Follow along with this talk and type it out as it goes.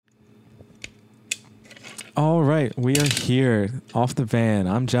All right, we are here off the van.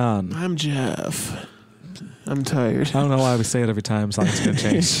 I'm John. I'm Jeff. I'm tired. I don't know why we say it every time. Something's going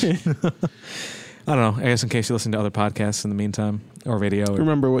to change. I don't know. I guess in case you listen to other podcasts in the meantime, or radio.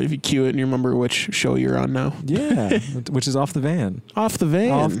 Remember what if you cue it and you remember which show you're on now. Yeah, which is Off the Van. Off the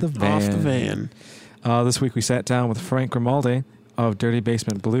van. Off the van. Off the van. This week we sat down with Frank Grimaldi of Dirty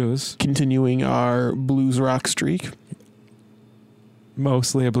Basement Blues. Continuing our blues rock streak.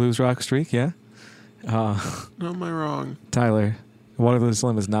 Mostly a blues rock streak, yeah. Am I wrong? Tyler, Waterloo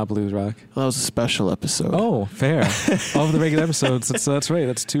Slim is not blues rock. Well, that was a special episode. Oh, fair. Of the regular episodes, that's right.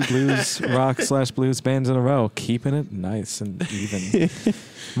 That's 2 blues rock / blues bands in a row. Keeping it nice and even.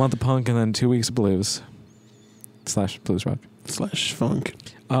 Month of punk and then 2 weeks of blues / blues rock. / funk.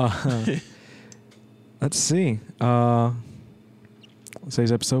 Let's see.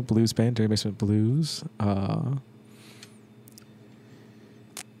 Today's episode, Blues Band, Dirty Basement Blues. I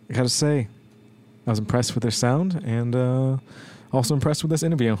gotta say, I was impressed with their sound and also impressed with this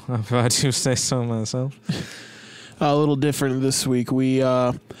interview, if I do say so myself. A little different this week. We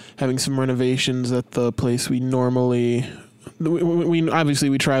having some renovations at the place we normally... We obviously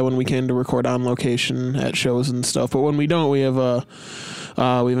we try when we can to record on location at shows and stuff, but when we don't, we have a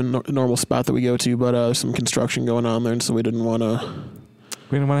normal spot that we go to, but some construction going on there, and so we didn't want to...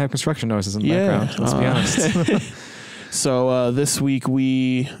 We didn't want to have construction noises in the background, let's be honest. So this week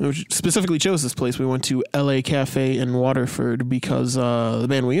we specifically chose this place. We went to LA Cafe in Waterford because the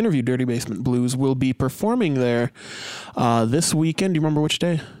band we interviewed, Dirty Basement Blues, will be performing there this weekend. Do you remember which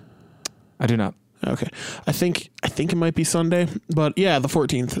day? I do not. Okay. I think it might be Sunday, but yeah, the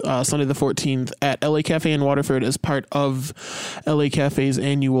 14th, Sunday the 14th at LA Cafe in Waterford as part of LA Cafe's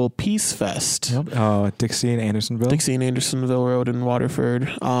annual Peace Fest. Yep. Dixie and Andersonville. Dixie and Andersonville Road in Waterford.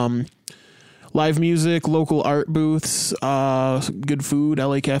 Live music, local art booths, good food,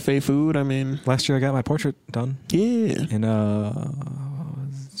 LA Cafe food. I mean, last year I got my portrait done. Yeah. And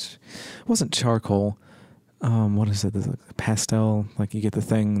it wasn't charcoal. What is it? The pastel, like you get the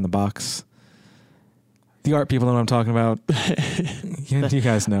thing in the box. The art people know what I'm talking about. You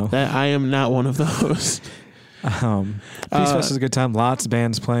guys know. That I am not one of those. Peace Fest is a good time. Lots of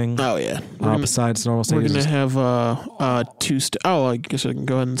bands playing. Oh yeah. Besides normal stages. We're gonna have I guess I can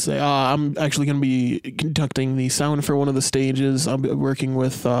go ahead and say I'm actually gonna be conducting the sound for one of the stages. I'll be working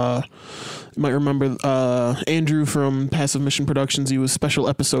with you might remember Andrew from Passive Mission Productions. He was special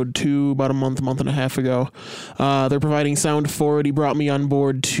episode 2 about a month and a half ago. They're providing sound for it. He brought me on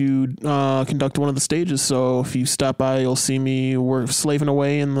board to conduct one of the stages. So if you stop by, you'll see me slaving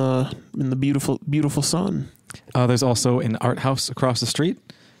away in the beautiful sun. There's also an art house across the street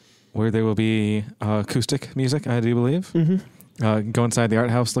where there will be acoustic music, I do believe. Mm-hmm. Go inside the art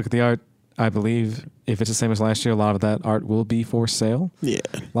house, look at the art. I believe if it's the same as last year, a lot of that art will be for sale. Yeah.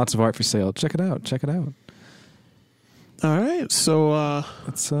 Lots of art for sale. Check it out. All right. So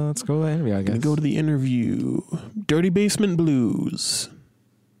let's go to the interview, I guess. Go to the interview. Dirty Basement Blues.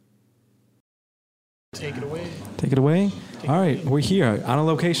 Take it away. All right. We're here on a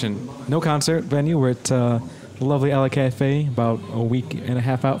location. No concert venue. We're at the lovely LA Cafe, about a week and a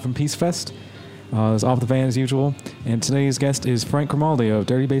half out from Peace Fest. It's off the van as usual. And today's guest is Frank Grimaldi of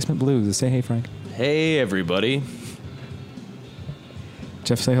Dirty Basement Blues. Say hey, Frank. Hey, everybody.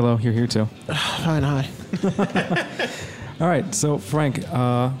 Jeff, say hello. You're here too. Fine, hi. All right. So, Frank,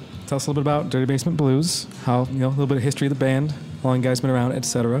 tell us a little bit about Dirty Basement Blues. How, a little bit of history of the band, how long you guys been around,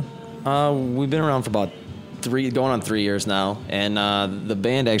 etc. We've been around for about 3 years now. And the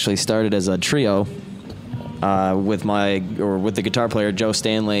band actually started as a trio. With the guitar player Joe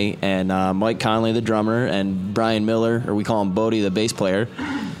Stanley and Mike Conley, the drummer, and Brian Miller, or we call him Bodie, the bass player.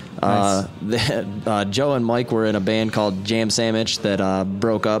 Nice. Joe and Mike were in a band called Jam Sandwich that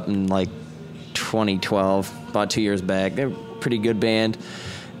broke up in like 2012, about 2 years back. They're a pretty good band.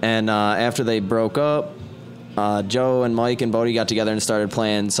 And after they broke up, Joe and Mike and Bodie got together and started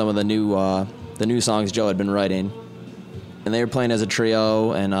playing some of the new songs Joe had been writing. And they were playing as a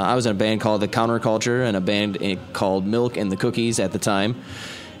trio, and I was in a band called The Counterculture and a band called Milk and the Cookies at the time.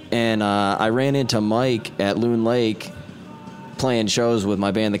 And I ran into Mike at Loon Lake playing shows with my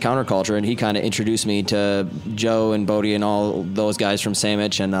band The Counterculture, and he kind of introduced me to Joe and Bodie and all those guys from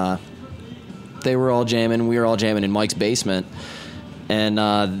Sandwich, and they were all jamming. We were all jamming in Mike's basement. And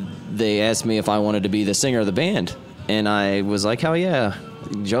they asked me if I wanted to be the singer of the band. And I was like, hell yeah.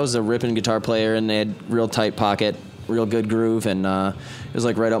 Joe's a ripping guitar player, and they had real tight pocket, real good groove, and it was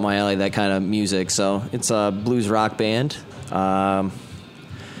like right up my alley, that kind of music. So it's a blues rock band.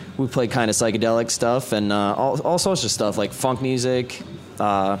 We play kind of psychedelic stuff and all sorts of stuff like funk music,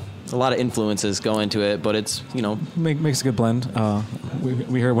 a lot of influences go into it, but it's, you know. Makes a good blend.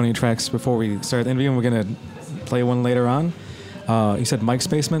 We heard one of your tracks before we started the interview, and we're going to play one later on. You said Mike's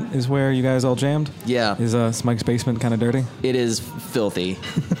Basement is where you guys all jammed? Yeah. Is Mike's Basement kind of dirty? It is filthy.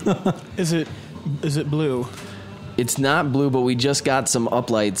 Is it blue? It's not blue, but we just got some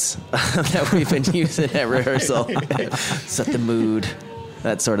uplights that we've been using at rehearsal. Set the mood,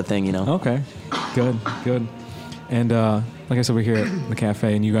 that sort of thing, you know. Okay, good. And like I said, we're here at the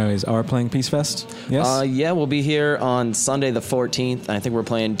cafe, and you guys are playing Peace Fest. Yes. Yeah, we'll be here on Sunday the 14th. And I think we're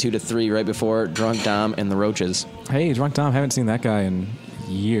playing 2 to 3 right before Drunk Dom and the Roaches. Hey, Drunk Dom, haven't seen that guy in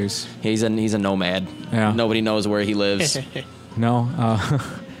years. He's a nomad. Yeah. Nobody knows where he lives. No.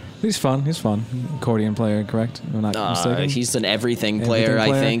 He's fun. Accordion player, correct? I'm not mistaken. He's an everything player,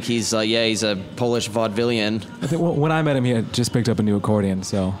 I think. He's he's a Polish vaudevillian. I think when I met him, he had just picked up a new accordion,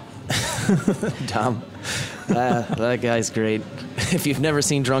 so. Dom. That guy's great. If you've never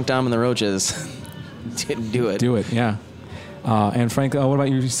seen Drunk Dom and the Roaches, do it. Do it, yeah. And Frank, what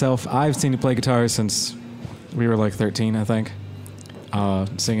about yourself? I've seen you play guitar since we were like 13, I think.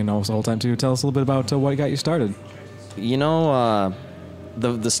 Singing almost the whole time, too. Tell us a little bit about what got you started. You know,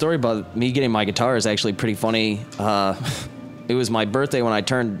 the story about me getting my guitar is actually pretty funny. It was my birthday when I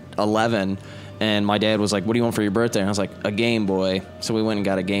turned 11, and my dad was like, "What do you want for your birthday?" And I was like, "A Game Boy." So we went and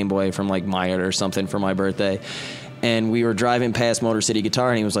got a Game Boy from like Myatt or something for my birthday. And we were driving past Motor City Guitar,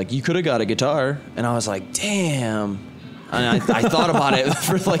 and he was like, "You could have got a guitar." And I was like, "Damn." And I thought about it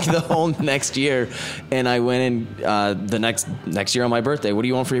for like the whole next year, and I went in the next year on my birthday. What do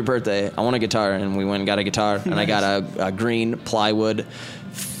you want for your birthday? I want a guitar, and we went and got a guitar, and I got a green plywood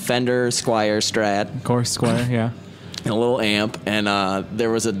Fender Squier Strat, Of course, Squire, yeah. and a little amp, and there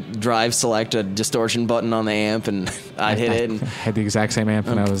was a drive select, a distortion button on the amp, and I'd hit it and I had the exact same amp,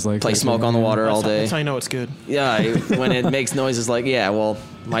 and I was like... play Smoke on the Water all day. That's how I know it's good. Yeah, when it makes noises like, yeah, well,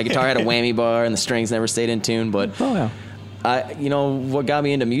 my guitar had a whammy bar, and the strings never stayed in tune, but... Oh, yeah. What got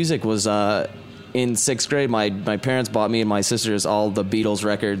me into music was in 6th grade, my parents bought me and my sisters all the Beatles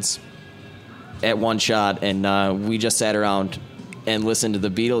records at one shot, and we just sat around and listened to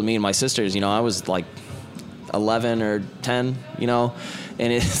the Beatles, me and my sisters. You know, I was like 11 or 10, you know,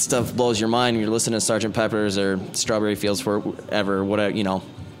 and it stuff blows your mind when you're listening to Sgt. Pepper's or Strawberry Fields Forever, whatever, you know.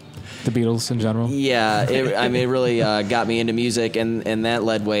 The Beatles in general. Yeah, it really got me into music, and that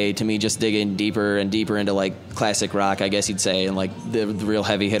led way to me just digging deeper and deeper into like classic rock, I guess you'd say, and like the real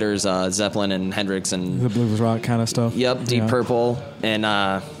heavy hitters, Zeppelin and Hendrix and The blues rock kind of stuff. Yep, Deep Purple, and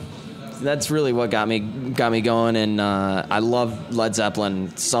that's really what got me going. And I love Led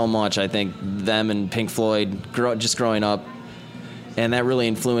Zeppelin so much. I think them and Pink Floyd, just growing up. And that really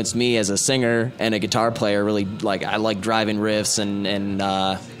influenced me as a singer and a guitar player. Really, I like driving riffs and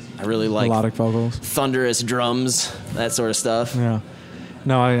I really like melodic vocals, thunderous drums, that sort of stuff. Yeah.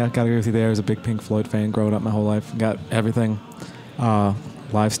 No, I gotta agree with you there. I was a big Pink Floyd fan growing up my whole life. Got everything.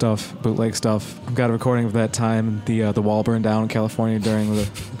 Live stuff, bootleg stuff. I've got a recording of that time the wall burned down in California during the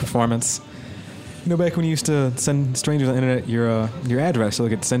performance. You know, back when you used to send strangers on the internet your address so they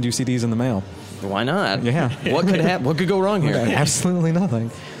could send you CDs in the mail. Why not? Yeah. What could happen? What could go wrong here? Absolutely nothing.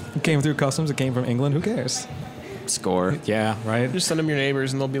 It came through customs. It came from England. Who cares? Score. Yeah, right. Just send them your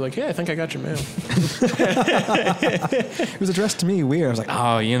neighbors, and they'll be like, "Hey, I think I got your mail." It was addressed to me weird. I was like,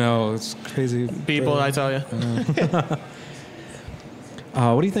 "Oh, you know, it's crazy." People, I tell you.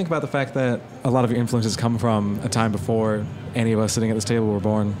 What do you think about the fact that a lot of your influences come from a time before any of us sitting at this table were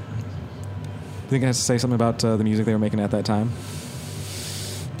born? Do you think it has to say something about the music they were making at that time?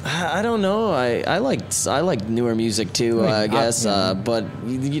 I don't know. I like newer music too, I guess. But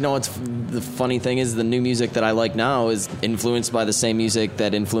you know, it's the funny thing is the new music that I like now is influenced by the same music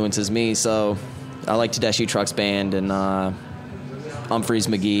that influences me. So I like Tedeschi Trucks Band and Humphreys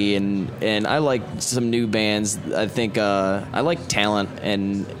McGee and I like some new bands. I think I like talent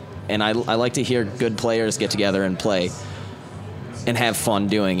and I like to hear good players get together and play and have fun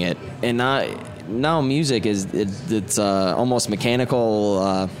doing it. And now music it's almost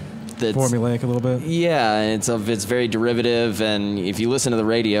mechanical. That's formulaic a little bit. Yeah, it's very derivative, and if you listen to the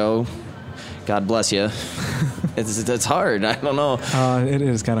radio, God bless you, it's hard. I don't know. It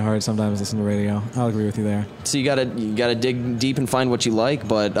is kind of hard sometimes to listen to radio. I'll agree with you there. So you gotta dig deep and find what you like,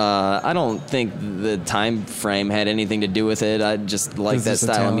 but I don't think the time frame had anything to do with it. I just like that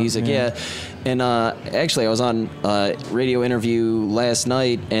style of music. Yeah. And actually, I was on a radio interview last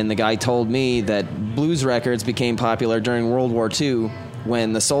night, and the guy told me that blues records became popular during World War II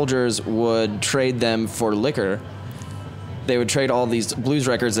when the soldiers would trade them for liquor. they would trade all these blues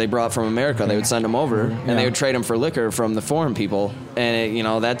records they brought from America. They would send them over, and they would trade them for liquor from the foreign people.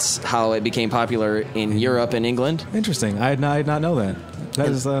 And, that's how it became popular in Europe and England. Interesting. I did not know that.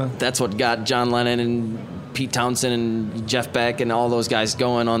 That's what got John Lennon and Pete Townsend and Jeff Beck and all those guys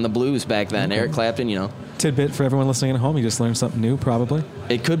going on the blues back then. Eric Clapton, Tidbit for everyone listening at home. You just learned something new, probably.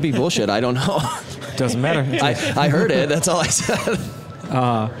 It could be bullshit. I don't know. Doesn't matter. I heard it. That's all I said.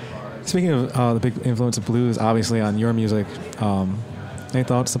 Speaking of the big influence of blues, obviously, on your music, any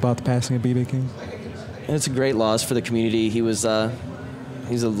thoughts about the passing of B.B. King? It's a great loss for the community. He's a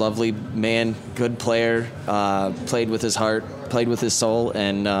lovely man, good player, played with his heart, played with his soul,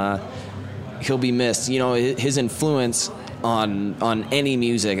 and he'll be missed. His influence on any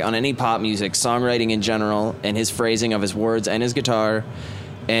music, on any pop music, songwriting in general, and his phrasing of his words and his guitar,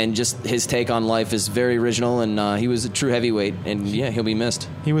 and just his take on life is very original, and he was a true heavyweight, and he'll be missed.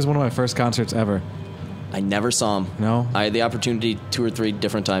 He was one of my first concerts ever. I never saw him. No? I had the opportunity 2 or 3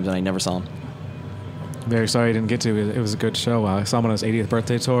 different times, and I never saw him. Very sorry I didn't get to. It was a good show. I saw him on his 80th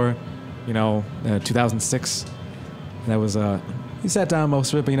birthday tour, 2006. That was, he sat down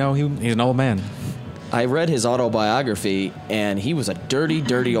most of it, but, he's an old man. I read his autobiography, and he was a dirty,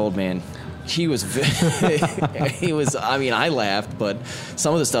 dirty old man. He was, I laughed, but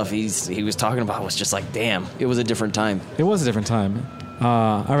some of the stuff he was talking about was just like, damn, it was a different time. It was a different time.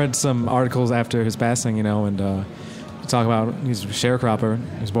 I read some articles after his passing, and talk about he's a sharecropper.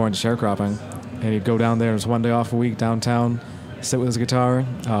 He was born to sharecropping, and he'd go down there. It was one day off a week downtown, sit with his guitar,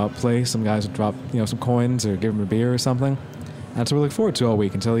 play. Some guys would drop, some coins or give him a beer or something. That's what we look forward to all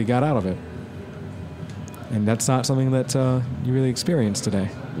week until he got out of it. And that's not something that you really experience today.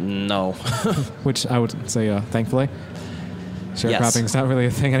 No. Which I would say, thankfully. Sharecropping is not really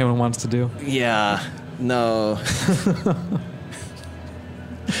a thing anyone wants to do. Yeah. No.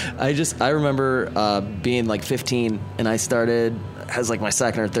 I remember being like 15, and I started as like my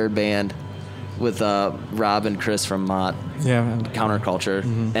second or third band with Rob and Chris from Mott. Yeah. Counterculture.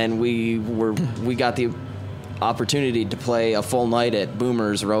 Mm-hmm. And we got the opportunity to play a full night at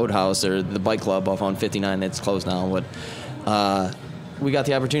Boomer's Roadhouse, or the bike club off on 59. It's closed now, but we got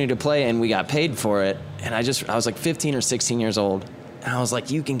the opportunity to play, and we got paid for it. And I was like 15 or 16 years old, and I was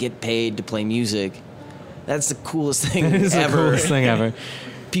like, you can get paid to play music. That's the coolest thing ever. It is the coolest thing ever.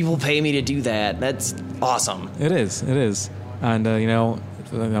 People pay me to do that. That's awesome. It is. And the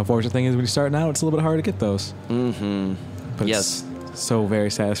unfortunate thing is, when you're starting out, it's a little bit hard to get those. Mm-hmm. But yes, it's so very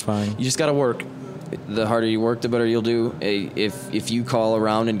satisfying. You just got to work. The harder you work, the better you'll do. If you call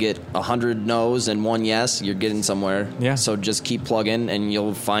around and get 100 no's and 1 yes, you're getting somewhere. Yeah. So just keep plugging, and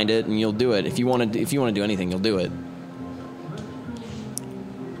you'll find it, and you'll do it. If you want to do anything, you'll do it.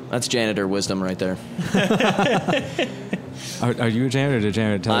 That's janitor wisdom right there. Are you a janitor? Or did a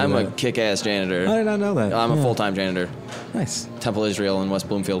janitor tell you that? I'm a kick-ass janitor. I did not know that. I'm a full-time janitor. Nice. Temple Israel in West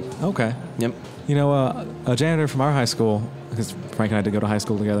Bloomfield. Okay. Yep. A janitor from our high school, because Frank and I did go to high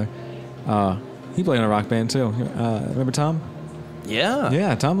school together, he played in a rock band too. Remember Tom? Yeah.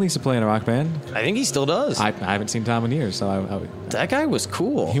 Yeah, Tom used to play in a rock band. I think he still does. I haven't seen Tom in years, so that guy was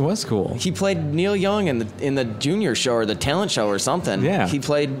cool. He was cool. He played Neil Young in the junior show or the talent show or something. Yeah. He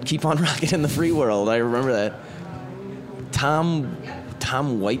played Keep on Rockin' in the Free World. I remember that.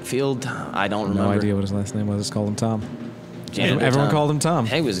 Tom Whitefield. I don't remember. No idea what his last name was. Just called him Tom. Janitor Everyone Tom. called him Tom.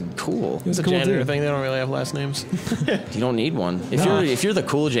 He was cool. He was It's a a cool janitor dude. thing. They don't really have last names. You don't need one. No. If you're the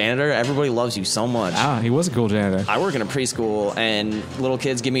cool janitor, everybody loves you so much. He was a cool janitor. I work in a preschool, and little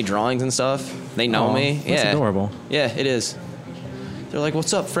kids give me drawings and stuff. They know Aw, me. that's Yeah, adorable. Yeah, it is. They're like,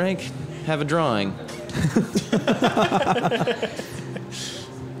 "What's up, Frank? Have a drawing."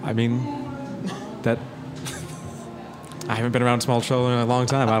 I mean, that. I haven't been around small children in a long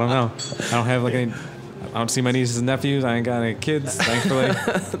time. I don't know. I don't have any. I don't see my nieces and nephews. I ain't got any kids, thankfully.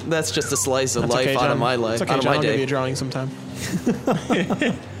 That's just a slice of That's life okay, out John. of my life, It's okay, out of John. my I'll give you day. a drawing sometime.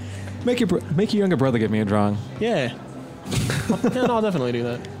 Make your younger brother give me a drawing. Yeah. No, I'll definitely do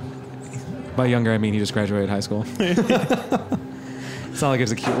that. By younger, I mean he just graduated high school. It's not like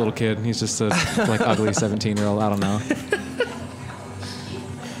he's a cute little kid. He's just a ugly 17-year-old. I don't know.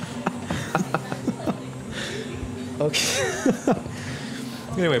 Okay.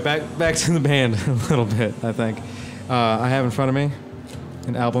 Anyway, back to the band a little bit. I think I have in front of me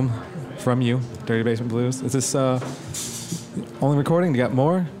an album from you, Dirty Basement Blues. Is this only recording? You got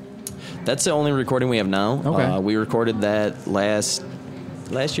more? That's the only recording we have now. Okay. We recorded that last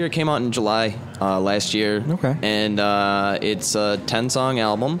year. It came out in July last year. Okay. And it's a 10-song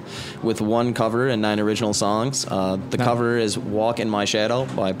album with 1 cover and 9 original songs. The cover is Walk in My Shadow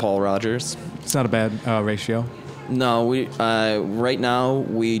by Paul Rogers. It's not a bad ratio. No, we right now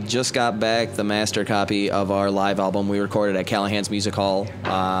we just got back the master copy of our live album we recorded at Callahan's Music Hall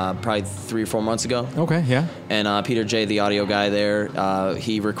probably 3 or 4 months ago. Okay, yeah. And Peter J, the audio guy there,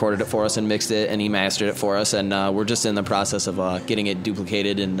 he recorded it for us and mixed it, and he mastered it for us. And we're just in the process of getting it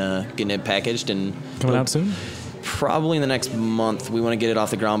duplicated and getting it packaged. And Coming out soon? Probably in the next month. We want to get it off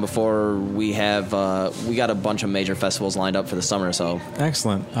the ground before we have. We got a bunch of major festivals lined up for the summer. So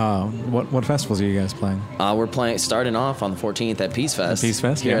Excellent. What festivals are you guys playing? we're starting off on the 14th at Peace Fest. Peace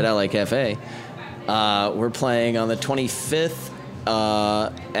Fest, here yeah. at LA Cafe. We're playing on the 25th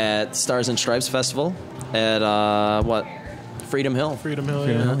at Stars and Stripes Festival at Freedom Hill. Freedom Hill,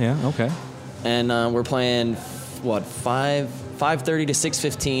 yeah. Yeah, okay. And we're playing 5:30 to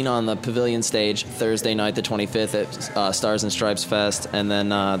 6:15 on the Pavilion stage Thursday night, the 25th at Stars and Stripes Fest, and then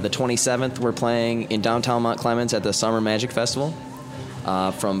the 27th we're playing in downtown Mount Clemens at the Summer Magic Festival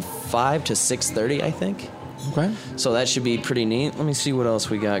from 5 to 6:30, I think. Okay. So that should be pretty neat. Let me see what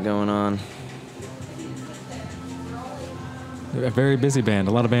else we got going on. A very busy band.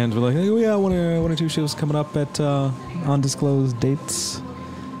 A lot of bands were like, oh yeah, one or two shows coming up at undisclosed dates.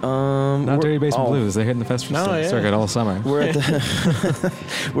 Not Dirty Basement Blues. They're hitting the festival circuit all summer. We're at the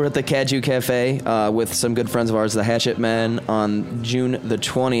we're at the Caju Cafe with some good friends of ours, the Hatchet Men, on June the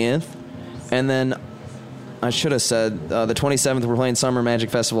 20th, and then I should have said the 27th we're playing Summer Magic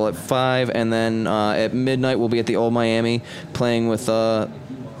Festival at 5, and then at midnight we'll be at the Old Miami playing with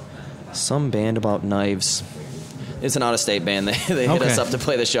some band about knives. It's an out-of-state band. They hit us up to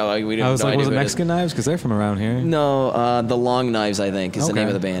play the show. We didn't I was know like, was it idea who Mexican Knives? Because they're from around here. No, the Long Knives, I think, is the Okay. name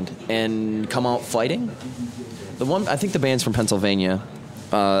of the band. And Come Out Fighting. I think the band's from Pennsylvania.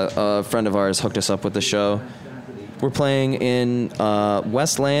 A friend of ours hooked us up with the show. We're playing in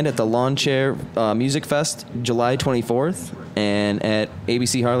Westland at the Lawn Chair Music Fest, July 24th, and at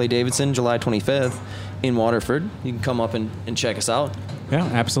ABC Harley Davidson, July 25th, in Waterford. You can come up and check us out. Yeah,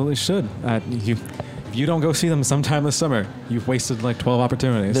 absolutely should. If you don't go see them sometime this summer, you've wasted like 12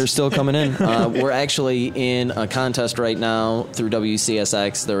 opportunities. They're still coming in. We're actually in a contest right now through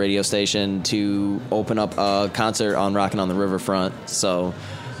WCSX, the radio station, to open up a concert on Rockin' on the Riverfront. So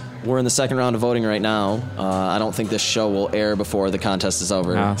we're in the second round of voting right now. I don't think this show will air before the contest is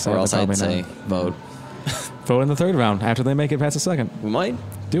over, So or else I'd probably say not. vote. Vote in the third round after they make it past the second. We might.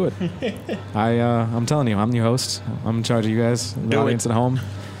 Do it. I'm telling you, I'm your host. I'm in charge of you guys, the audience at home.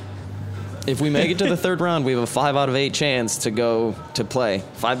 If we make it to the third round, we have a 5 out of 8 chance to go to play.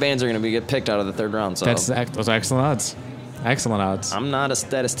 5 bands are going to get picked out of the third round. So Those are excellent odds. Excellent odds. I'm not a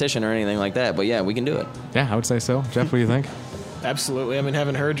statistician or anything like that, but yeah, we can do it. Yeah, I would say so. Jeff, what do you think? Absolutely. I mean,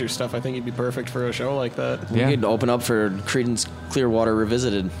 having heard your stuff, I think you'd be perfect for a show like that. We Yeah. could open up for Creedence Clearwater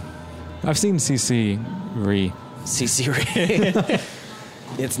Revisited. I've seen CC Re. CC.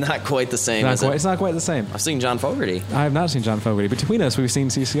 It's not quite the same, is It's it? not quite the same. I've seen John Fogerty. I have not seen John Fogerty. Between us, we've seen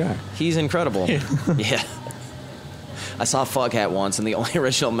CCR. He's incredible. Yeah. I saw Foghat once, and the only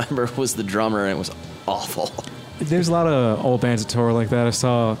original member was the drummer, and it was awful. There's a lot of old bands that tour like that. I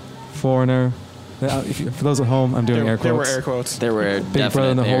saw Foreigner. For those at home, I'm doing air quotes. There were air quotes. There were Big Brother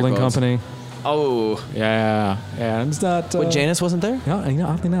and the Holding Company. Oh. Yeah. And it's not... What, Janice wasn't there? No,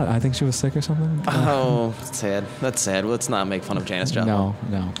 oddly not. I think she was sick or something. Oh, sad. That's sad. Let's not make fun of Janice Joplin.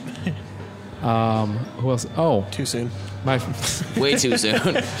 No. Who else? Oh, Too soon. my... Way too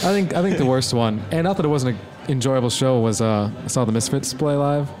soon. I think the worst one, and not that it wasn't an enjoyable show, was I saw the Misfits play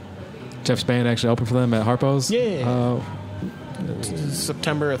live. Jeff's band actually opened for them at Harpo's. Yeah.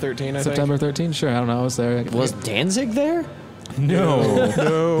 September 13, I September 13th. Sure, I don't know. I was there. Was Danzig there? No.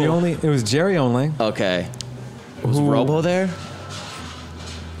 No. It was Jerry only. Okay. Was Who- Robo there?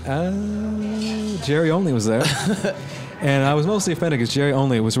 Jerry only was there, and I was mostly offended because Jerry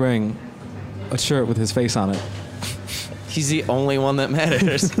only was wearing a shirt with his face on it. He's the only one that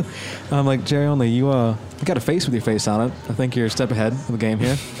matters. I'm like, Jerry only, you got a face with your face on it. I think you're a step ahead of the game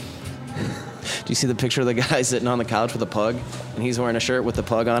here. Do you see the picture of the guy sitting on the couch with a pug? And he's wearing a shirt with the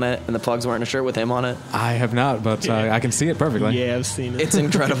pug on it, and the pug's wearing a shirt with him on it? I have not, but I can see it perfectly. Yeah, I've seen it. It's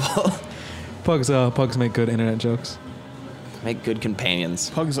incredible. Pugs make good internet jokes. Make good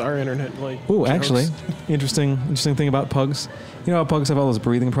companions. Pugs are internet like. Ooh, jokes. actually, interesting thing about pugs. You know how pugs have all those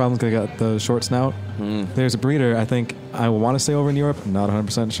breathing problems because they got the short snout? There's a breeder, I want to say over in Europe, I'm not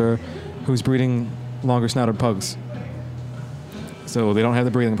 100% sure, who's breeding longer snouted pugs. So they don't have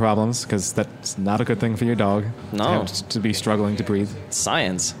the breathing problems because that's not a good thing for your dog. No. To have to be struggling to breathe.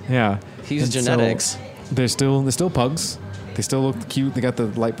 Science. Yeah. He's And so genetics. they're still pugs. They still look cute. They got the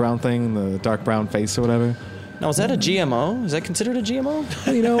light brown thing, the dark brown face or whatever. Now, is that a GMO? Is that considered a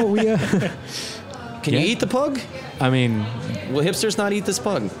GMO? You know, we. Can Yeah. you eat the pug? I mean, Will hipsters not eat this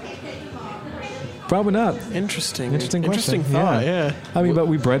pug? Probably not. Interesting. Interesting question. Interesting thought. Yeah. I mean, but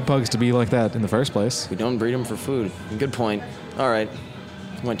we bred pugs to be like that in the first place. We don't breed them for food. Good point. All right.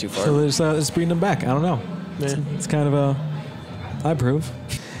 Went too far. So there's just breeding them back. I don't know. Yeah. It's kind of a... I approve.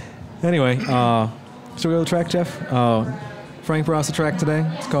 Anyway, should we go to the track, Jeff? Frank brought us a track today.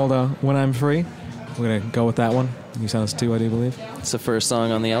 It's called When I'm Free. We're going to go with that one. You sent us two, I do believe. It's the first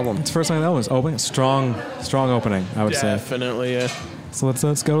song on the album. It's the first song on the album. It's opening. Strong opening, I would say. Definitely, yeah. So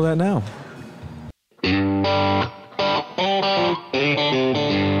let's go to that now.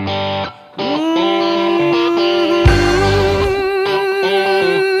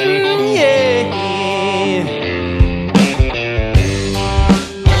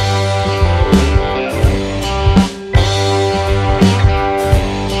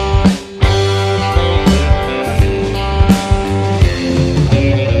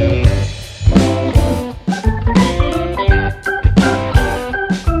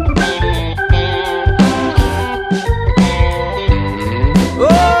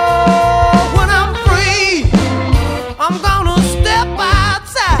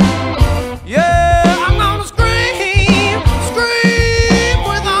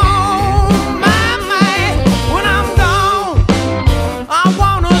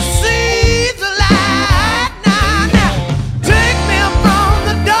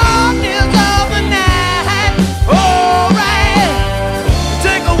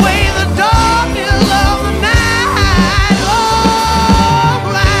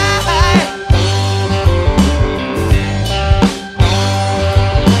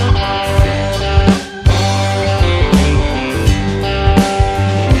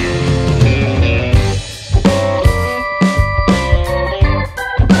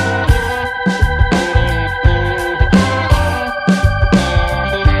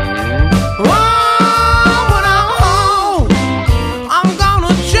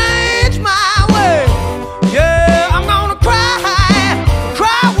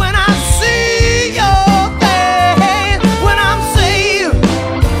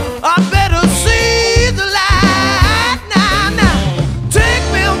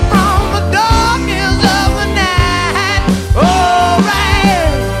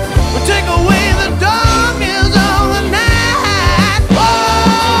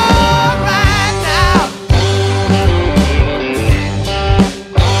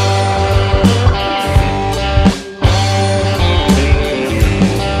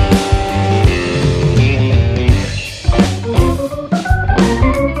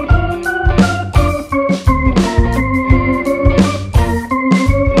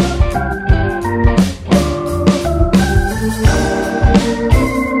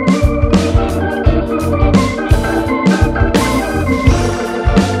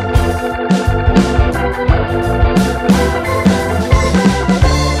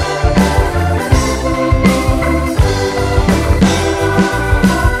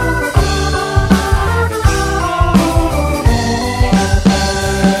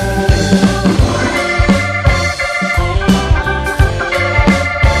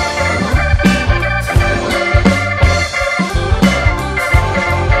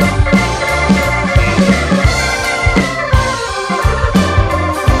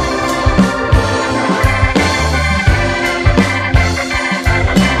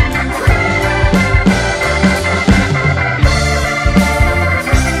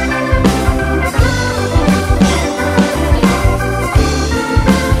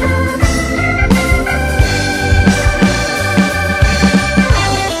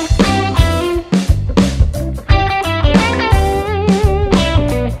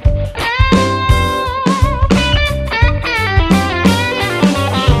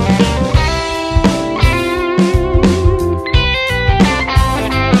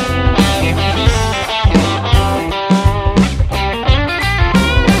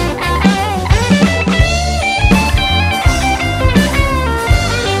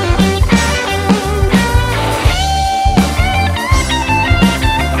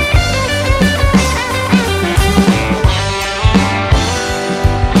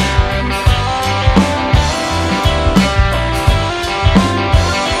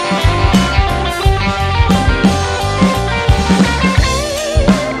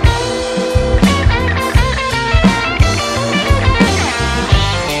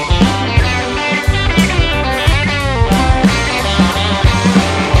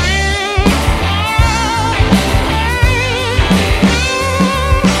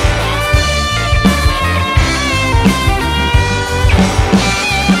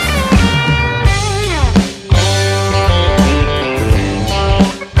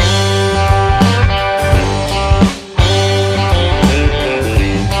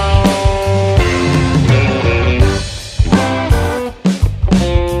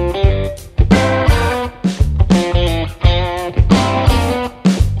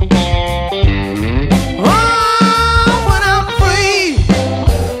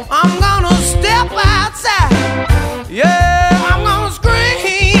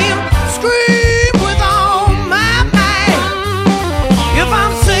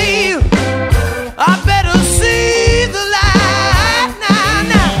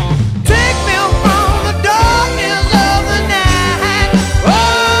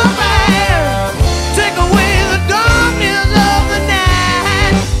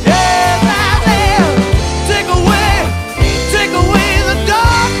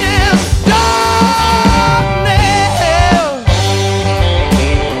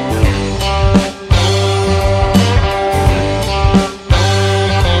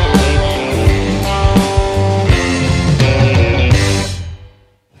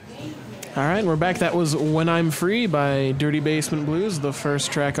 we're back. That was When I'm Free by Dirty Basement Blues, the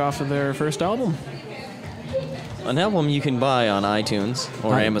first track off of their first album. An album you can buy on iTunes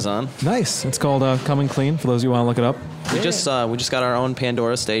or Amazon. Nice. It's called Coming Clean, for those of you who want to look it up. We just got our own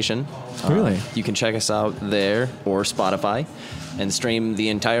Pandora station. Really? You can check us out there or Spotify and stream the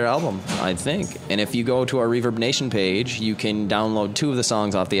entire album, I think. And if you go to our Reverb Nation page, you can download 2 of the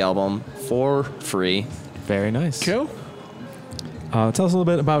songs off the album for free. Very nice. Cool. Tell us a little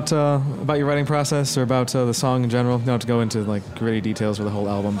bit about your writing process or about the song in general. You don't have to go into like gritty details for the whole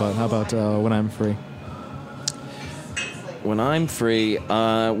album, but how about When I'm Free? When I'm Free,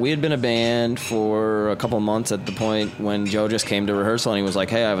 we had been a band for a couple months at the point when Joe just came to rehearsal and he was like,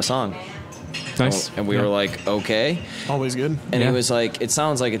 "Hey, I have a song." Nice. And we were like, "Okay." Always good. And Yeah. he was like, "It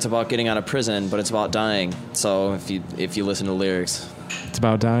sounds like it's about getting out of prison, but it's about dying." So if you listen to the lyrics, It's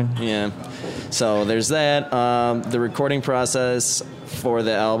about dying. yeah. So there's that. The recording process for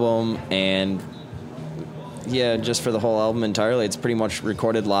the album and yeah, just for the whole album entirely, it's pretty much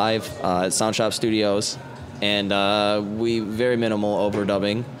recorded live at Soundshop Studios. And we very minimal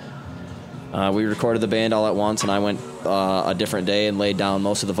overdubbing. We recorded the band all at once, and I went a different day and laid down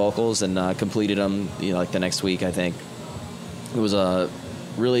most of the vocals and completed them like the next week, I think. It was a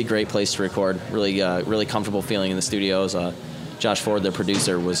really great place to record, really comfortable feeling in the studios. Josh Ford, the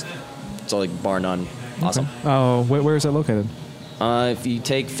producer, was like bar none awesome. Okay. Oh, where is that located? If you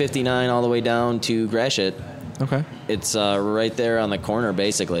take 59 all the way down to Gratiot, Okay. it's right there on the corner,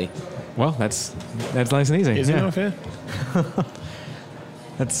 basically. Well, that's nice and easy. Isn't yeah. it fair?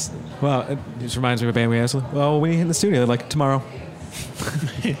 It just reminds me of a band we asked. Well, we hit the studio like tomorrow.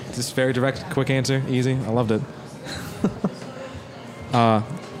 Just very direct, quick answer, easy. I loved it.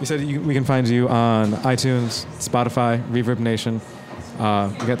 You said we can find you on iTunes, Spotify, Reverb Nation.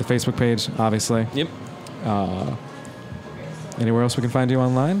 We got the Facebook page, obviously. Yep. Anywhere else we can find you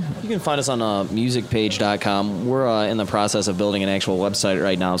online? You can find us on musicpage.com. We're in the process of building an actual website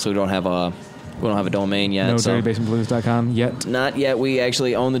right now, so we don't have a domain yet. No, so dirtybasementblues.com yet. not yet. We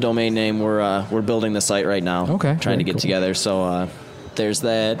actually own the domain name. We're building the site right now. Okay, Trying to very get cool. together. So there's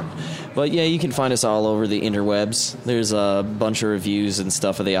that. But yeah, you can find us all over the interwebs. There's a bunch of reviews and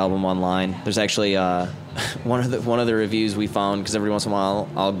stuff of the album online. There's actually one of the reviews we found, because every once in a while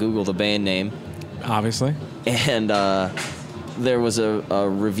I'll Google the band name, Obviously. and there was a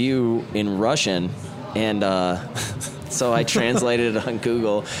review in Russian, and so I translated it on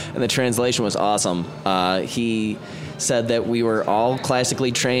Google, and the translation was awesome. He said that we were all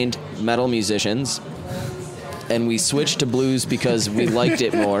classically trained metal musicians, and we switched to blues because we liked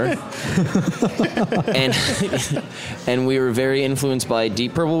it more, and we were very influenced by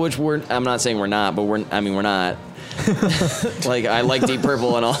Deep Purple, which I'm not saying we're not, but we're not. Like, I like Deep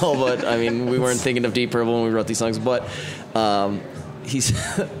Purple and all, but I mean, we weren't thinking of Deep Purple when we wrote these songs. But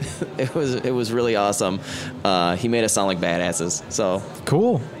it was really awesome. He made us sound like badasses. So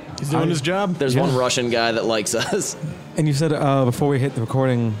Cool. He's doing his job. there's one Russian guy that likes us. And you said before we hit the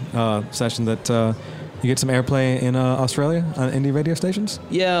recording session that you get some airplay in Australia on indie radio stations?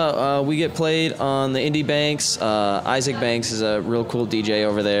 Yeah, we get played on the Indie Banks. Isaac Banks is a real cool DJ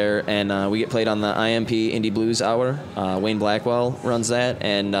over there, and we get played on the IMP Indie Blues Hour. Wayne Blackwell runs that,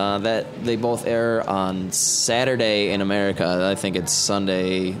 and that they both air on Saturday in America. I think it's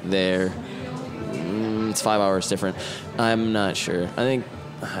Sunday there. It's 5 hours different. I'm not sure. I think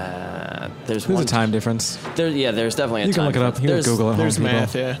there's There's a time difference. There's definitely a time. You can look it up. You can There's- Google it. There's home people.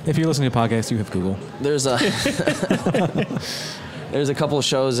 math, yeah. If you listen to a podcast, you have Google. There's a there's a couple of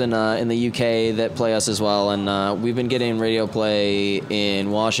shows in the UK that play us as well, and we've been getting radio play in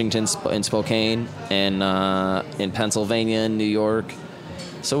Washington, in Spokane, and in Pennsylvania, and New York.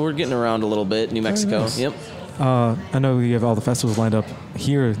 So we're getting around a little bit. New Mexico. nice. Yep. I know you have all the festivals lined up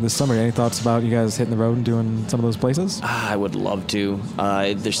here this summer. Any thoughts about you guys hitting the road and doing some of those places? I would love to.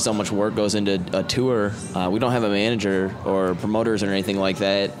 There's so much work goes into a tour. We don't have a manager or promoters or anything like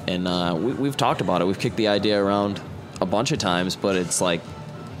that, and we've talked about it. We've kicked the idea around a bunch of times, but it's like,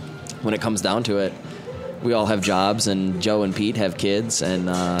 when it comes down to it, we all have jobs, and Joe and Pete have kids, and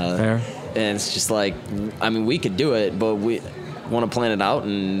Fair. and it's just like, I mean, we could do it, but we want to plan it out,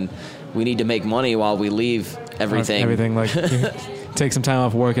 and we need to make money while we leave everything. Everything, like, you take some time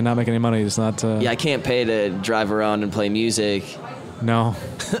off work and not make any money. It's not... Yeah, I can't pay to drive around and play music. No.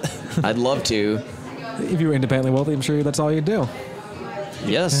 I'd love to. If you were independently wealthy, I'm sure that's all you'd do.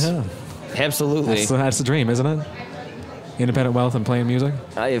 Yes, Yeah. absolutely. That's the dream, isn't it? Independent wealth and playing music?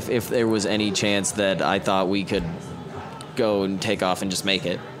 If there was any chance that I thought we could go and take off and just make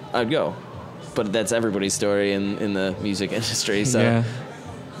it, I'd go. But that's everybody's story in the music industry, so Yeah.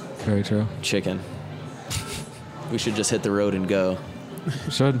 Very true. chicken. We should just hit the road and go.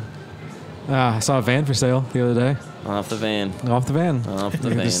 Should. I saw a van for sale the other day. Off the van. Off the van. Off the You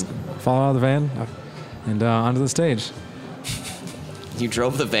can van. just fall out of the van and onto the stage. You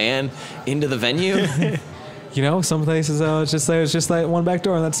drove the van into the venue? You know, some places it's just that one back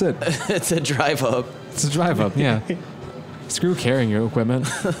door and that's it. It's a drive up. It's a drive up, yeah. Screw carrying your equipment.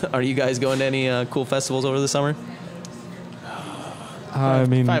 Are you guys going to any cool festivals over the summer? I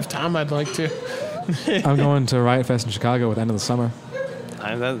mean, If I have time, I'd like to. I'm going to Riot Fest in Chicago at the end of the summer.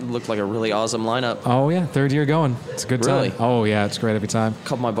 That looked like a really awesome lineup. Oh yeah, third year going. It's a good time. Really? Oh yeah, it's great every time. A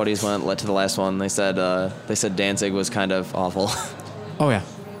couple of my buddies went to the last one. They said Danzig was kind of awful. Oh yeah.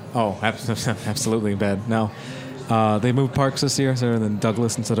 Oh, absolutely bad. No, they moved parks this year, so they're in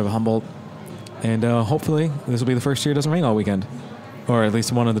Douglas instead of Humboldt, and hopefully this will be the first year it doesn't rain all weekend, or at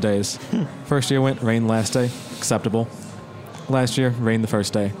least one of the days. First year went rain last day, acceptable. Last year rained the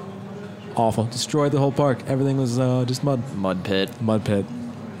first day, awful. Destroyed the whole park. Everything was just mud. Mud pit.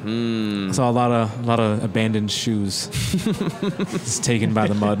 Saw a lot of abandoned shoes, just taken by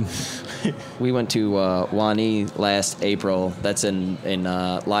the mud. We went to Wani last April. That's in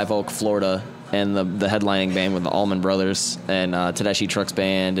Live Oak, Florida, and the headlining band with the Allman Brothers and Tedeschi Trucks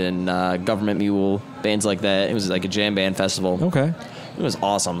Band and Government Mule, bands like that. It was like a jam band festival. Okay. It was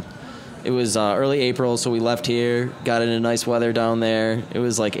awesome. It was early April, so we left here, got into nice weather down there. It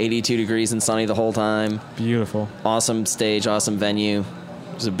was like 82 degrees and sunny the whole time. Beautiful. Awesome stage, awesome venue.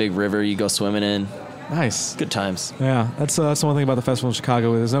 There's a big river you go swimming in. Nice. Good times. Yeah, that's the one thing about the festival in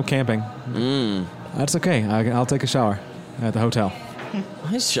Chicago. There's no camping. That's okay. I'll take a shower at the hotel.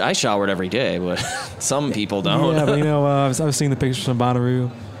 I showered every day, but some people don't. Yeah, but you know, I was seeing the pictures from Bonnaroo.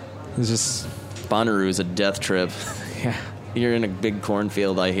 It's just Bonnaroo is a death trip. yeah. You're in a big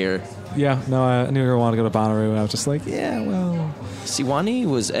cornfield, I hear. Yeah, no, I knew I wanted to go to Bonnaroo. I was just like, yeah, well. Siwani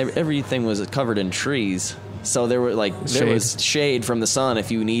was everything was covered in trees, so there was shade from the sun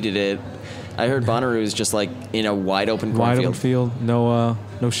if you needed it. I heard Bonnaroo is just like in a wide open cornfield. Wide open field, no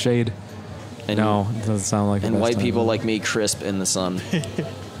shade. And, no, it doesn't sound like. And white people like me crisp in the sun.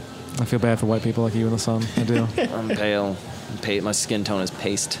 I feel bad for white people like you in the sun. I do. I'm pale. My skin tone is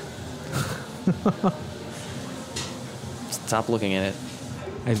paste. Stop looking at it.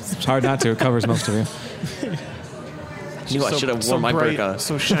 It's hard not to. It covers most of you. Knew I should have worn my bright, burqa.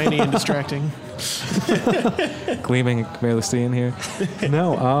 so shiny and distracting. Gleaming, you can barely see in here.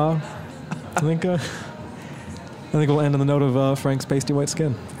 No, I think we'll end on the note of Frank's pasty white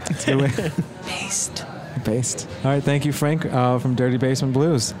skin. That's a good way. Paste. All right, thank you, Frank, from Dirty Basement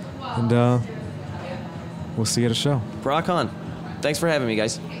Blues, and we'll see you at a show. Rock on. Thanks for having me,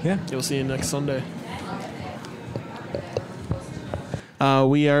 guys. Yeah. We'll see you next Sunday.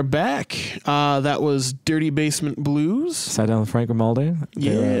 We are back. That was Dirty Basement Blues. Sat down with Frank Grimaldi.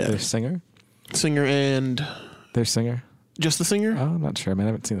 Yeah. Their singer. Singer and... Their singer. Just the singer? Oh, I'm not sure, man. I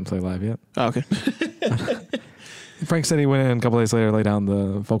haven't seen them play live yet. Oh, okay. Frank said he went in a couple days later, lay down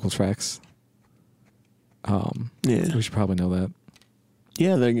the vocal tracks. Yeah. We should probably know that.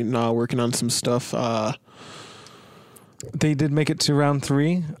 Yeah, they're working on some stuff. They did make it to round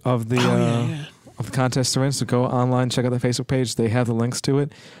 3 of the of the contest to win. So go online, check out their Facebook page. They have the links to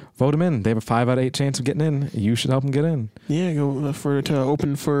it. Vote them in. They have a 5 out of 8 chance of getting in. You should help them get in. Yeah, go to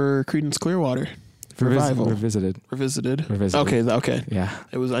open for Creedence Clearwater. Revival. Revisited. Okay. Yeah.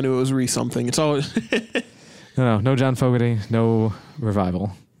 I knew it was something. It's always No John Fogerty, no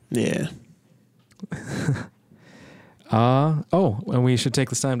Revival. Yeah. And we should take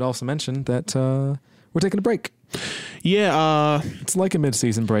this time to also mention that we're taking a break. Yeah, it's like a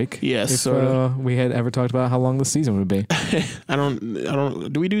mid-season break. Yes, if we had ever talked about how long the season would be. I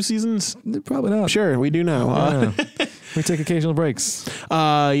don't. Do we do seasons? Probably not. Sure, we do now. We take occasional breaks.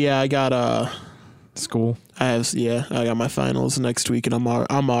 Yeah, I got school. I got my finals next week, and I'm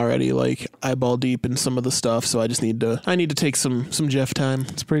already like eyeball deep in some of the stuff. So I just need to take some Jeff time.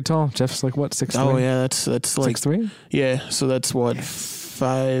 It's pretty tall. Jeff's like what, 6'3"? Oh yeah, that's like 6'3". Yeah, so that's what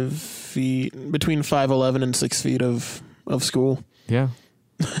 5 feet, between 5'11" and 6 feet of school. Yeah.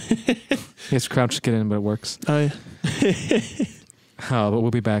 He has to crouch to get in, but it works. But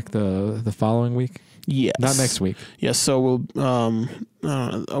we'll be back the following week. Yes. Not next week. Yes. So we'll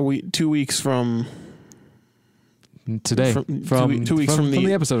 2 weeks from today. From 2 weeks from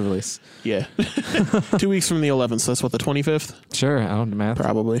the episode release. Yeah. 2 weeks from the 11th. So that's what, the 25th? Sure. I don't know math.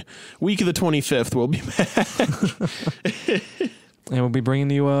 Probably. Week of the 25th, we'll be back. And we'll be bringing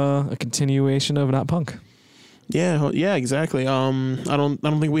you a continuation of Not Punk. Yeah, exactly. I don't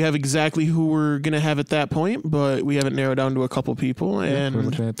think we have exactly who we're gonna have at that point, but we have it narrowed down to a couple people, and we're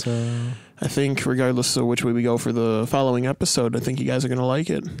looking at, I think regardless of which way we go for the following episode, I think you guys are gonna like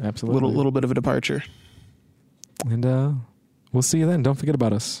it. Absolutely, little bit of a departure. And we'll see you then. Don't forget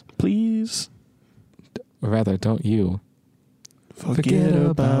about us, please. please. Or rather, don't you Forget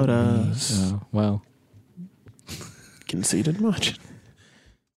about me. us. Oh, well. Conceited much.